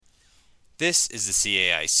This is the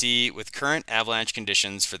CAIC with current avalanche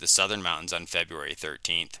conditions for the southern mountains on February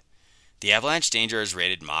 13th. The avalanche danger is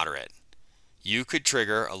rated moderate. You could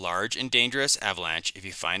trigger a large and dangerous avalanche if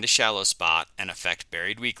you find a shallow spot and affect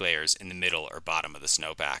buried weak layers in the middle or bottom of the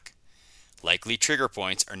snowpack. Likely trigger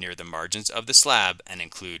points are near the margins of the slab and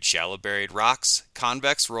include shallow buried rocks,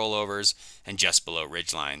 convex rollovers, and just below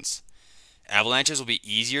ridgelines. Avalanches will be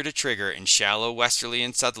easier to trigger in shallow westerly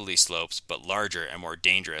and southerly slopes, but larger and more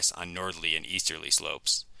dangerous on northerly and easterly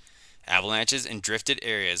slopes. Avalanches in drifted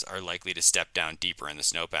areas are likely to step down deeper in the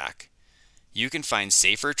snowpack. You can find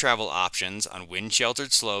safer travel options on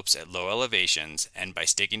wind-sheltered slopes at low elevations and by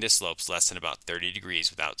sticking to slopes less than about 30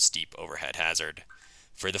 degrees without steep overhead hazard.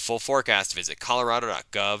 For the full forecast, visit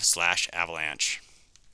colorado.gov/avalanche.